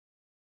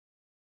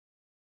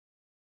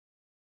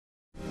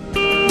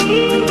Do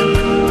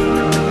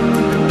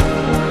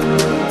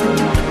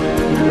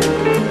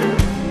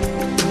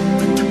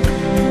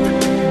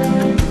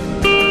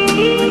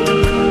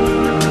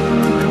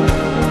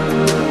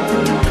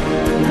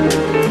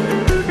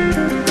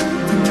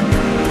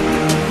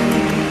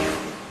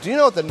you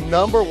know what the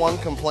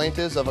 #1 complaint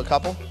is of a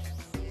couple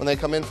when they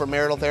come in for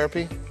marital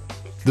therapy?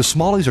 The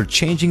Smalleys are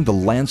changing the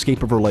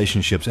landscape of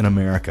relationships in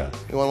America.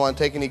 Anyone want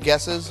to take any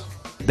guesses?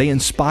 They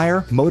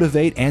inspire,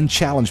 motivate, and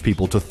challenge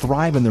people to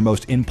thrive in their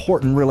most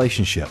important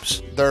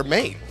relationships. Their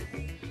mate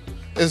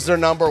is their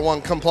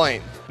 #1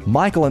 complaint.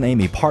 Michael and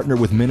Amy partner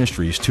with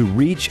ministries to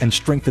reach and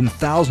strengthen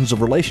thousands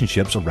of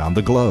relationships around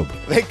the globe.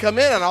 They come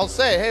in and I'll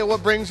say, hey,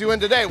 what brings you in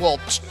today? Well,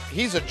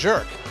 he's a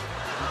jerk.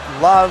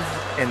 Love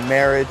in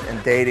marriage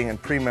and dating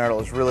and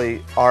premarital is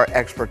really our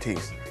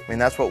expertise. I mean,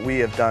 that's what we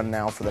have done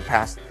now for the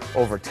past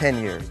over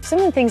 10 years. Some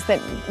of the things that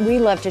we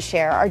love to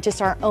share are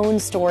just our own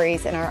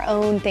stories and our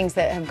own things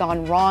that have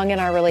gone wrong in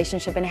our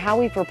relationship and how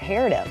we've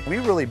repaired them. We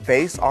really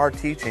base our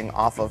teaching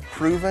off of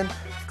proven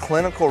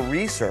clinical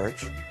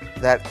research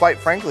that, quite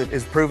frankly,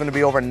 is proven to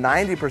be over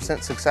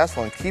 90%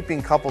 successful in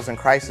keeping couples in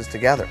crisis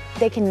together.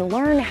 They can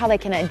learn how they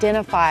can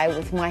identify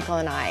with Michael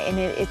and I, and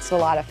it's a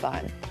lot of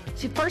fun.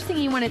 So first thing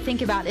you want to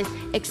think about is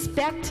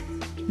expect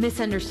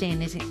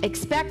misunderstandings.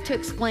 Expect to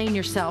explain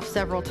yourself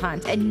several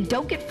times, and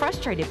don't get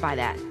frustrated by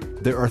that.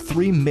 There are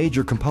 3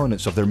 major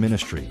components of their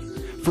ministry.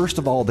 First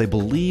of all, they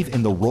believe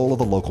in the role of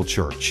the local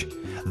church.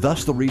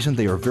 Thus, the reason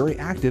they are very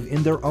active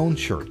in their own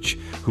church,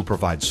 who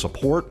provides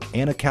support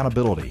and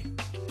accountability.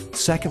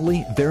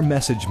 Secondly, their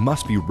message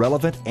must be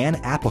relevant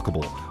and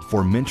applicable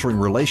for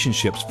mentoring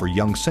relationships for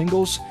young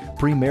singles,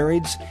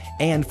 pre-marrieds,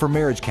 and for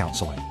marriage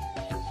counseling.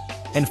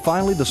 And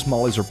finally, the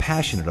Smalleys are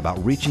passionate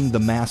about reaching the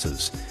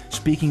masses,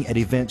 speaking at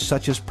events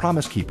such as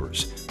Promise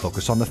Keepers,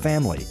 Focus on the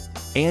Family,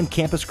 and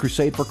Campus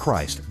Crusade for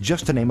Christ,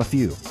 just to name a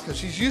few. Because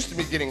she's used to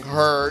me getting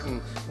hurt, and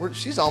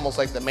she's almost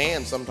like the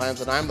man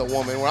sometimes, and I'm the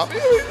woman. Where I'm, you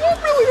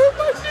don't really hurt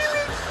my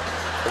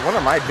feelings. One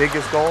of my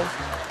biggest goals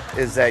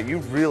is that you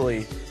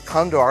really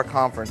come to our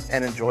conference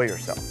and enjoy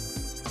yourself.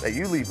 That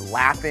you leave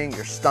laughing,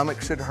 your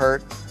stomach should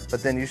hurt,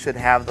 but then you should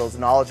have those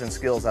knowledge and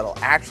skills that'll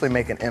actually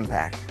make an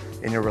impact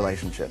in your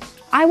relationship.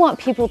 I want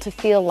people to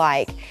feel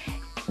like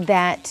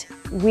that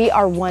we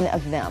are one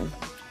of them,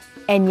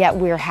 and yet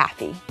we're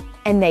happy,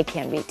 and they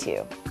can be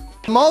too.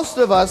 Most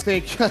of us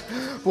think,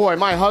 boy,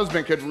 my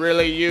husband could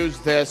really use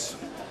this.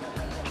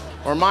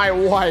 Or my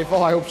wife,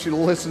 oh, I hope she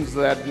listens to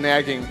that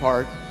nagging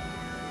part.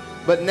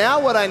 But now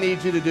what I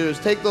need you to do is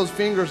take those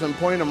fingers and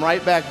point them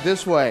right back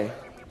this way.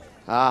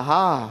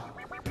 Aha.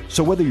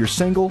 So whether you're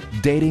single,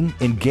 dating,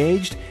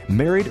 engaged,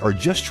 married, or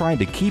just trying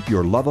to keep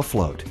your love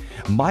afloat,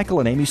 Michael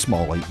and Amy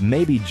Smalley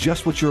may be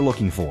just what you're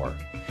looking for.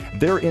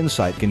 Their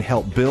insight can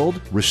help build,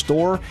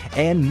 restore,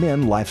 and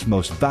mend life's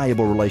most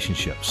valuable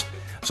relationships.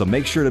 So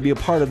make sure to be a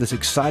part of this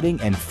exciting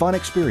and fun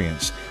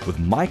experience with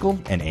Michael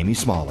and Amy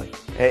Smalley.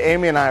 Hey,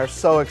 Amy and I are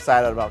so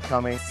excited about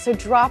coming. So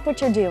drop what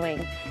you're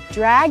doing,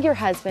 drag your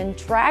husband,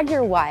 drag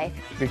your wife.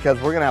 Because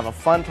we're going to have a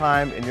fun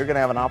time and you're going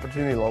to have an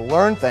opportunity to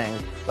learn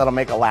things that'll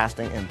make a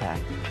lasting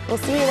impact. We'll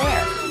see you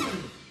there.